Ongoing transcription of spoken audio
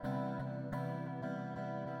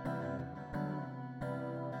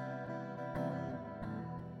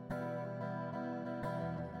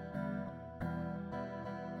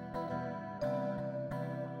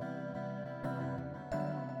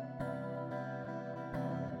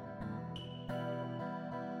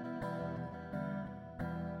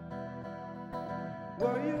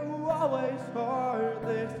Were you always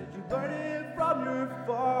heartless? Did you learn it from your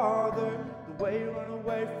father? The way you run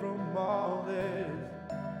away from all this?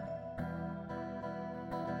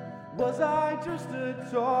 Was I just a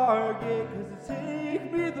target? 'Cause it's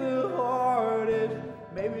hitting me the hardest.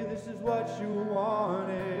 Maybe this is what you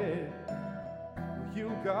wanted. Well, you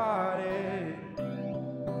got it.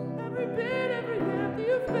 Every bit, every empty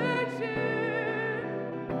affection.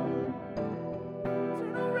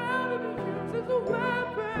 Turn around and be used as a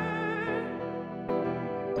weapon.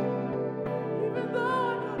 Even though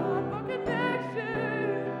I cut off our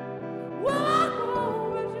connection.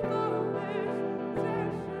 Whoa, as you thought this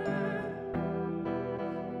protection.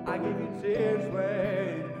 I gave you tears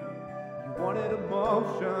when you wanted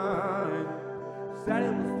emotion. Said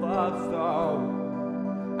it was love, so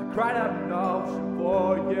I cried out an ocean for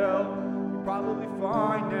you. You're probably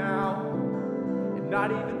fine now, and not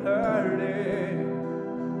even hurting.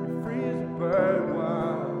 You're free as a bird,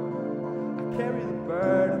 wow. I carry the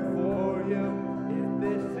burden for you. If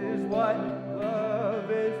this is what love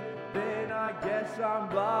is, then I guess I'm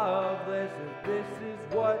loveless. If this is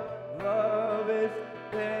what love is,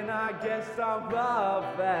 then I guess I'm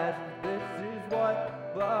loveless. If this is what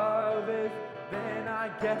love is, then I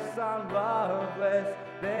guess I'm loveless.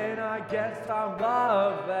 Then I guess I'm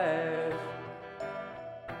loveless.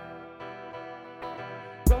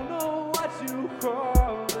 Don't know what you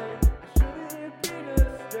call it. I shouldn't be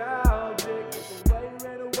nostalgic. It's the way you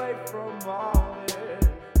ran away from all this.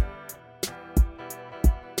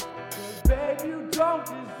 'Cause babe, you don't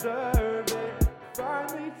deserve it.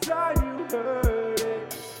 Finally time you heard it.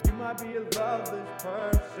 You might be a loveless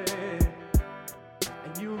person,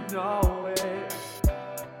 and you know it.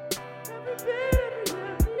 Every bit, every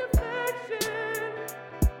empty affection.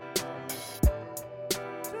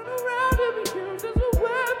 Turn around and be used as a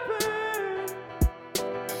weapon.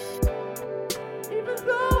 Even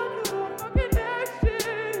though I cut off our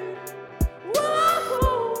connection.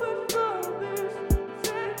 Whoa, there's love, this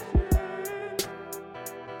protection.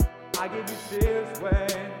 I gave you tears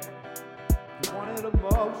when you wanted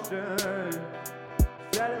emotion.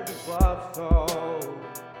 Said it was love, so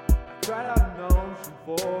I cried out an ocean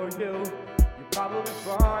for you. You're probably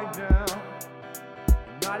fine now,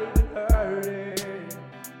 and not even hurting.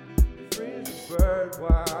 You're free as a bird,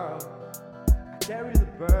 wow. I carry the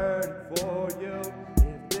burden for you.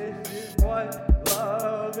 If this is what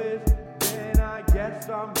love is, then I guess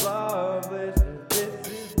I'm loveless. If this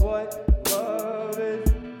is what love is,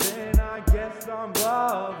 then I guess I'm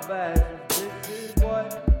loveless. If this is what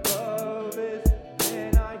love is,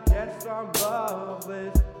 then I guess I'm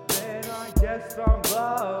loveless. Then I guess I'm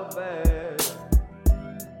loveless.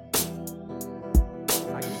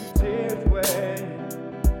 I give you tears when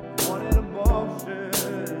you wanted emotion.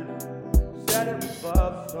 Said it was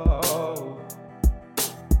love, so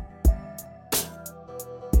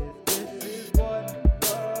if this is what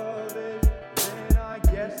love is, then I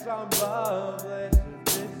guess I'm loveless.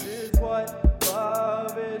 If this is what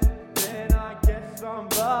love is, then I guess I'm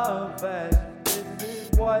loveless. If this is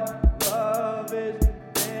what love is,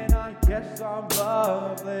 then I guess I'm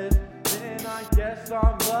loveless. Then I guess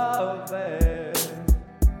I'm loveless.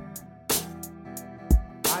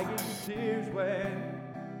 I give you tears when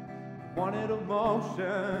you wanted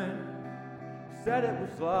emotion. Said it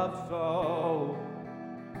was love, so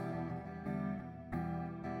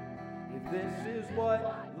if this is what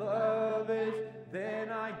love is,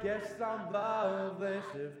 then I guess I'm loveless.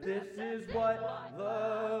 If this is what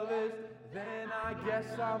love is, then I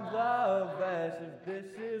guess I'm loveless. If this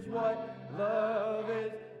is what love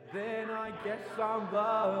is, then I guess I'm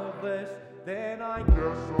loveless. Then I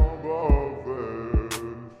guess I'm loveless.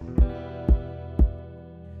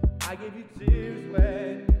 I gave you tears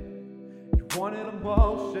when you wanted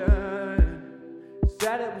emotion.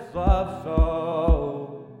 Said it was love, so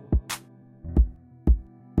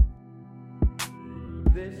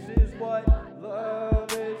this is what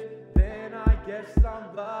love is, then I guess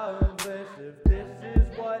I'm loveless. If this is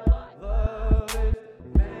what love is,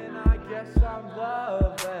 then I guess I'm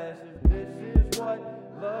loveless. If this is what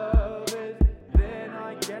love is, then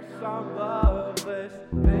I guess I'm loveless.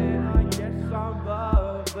 Then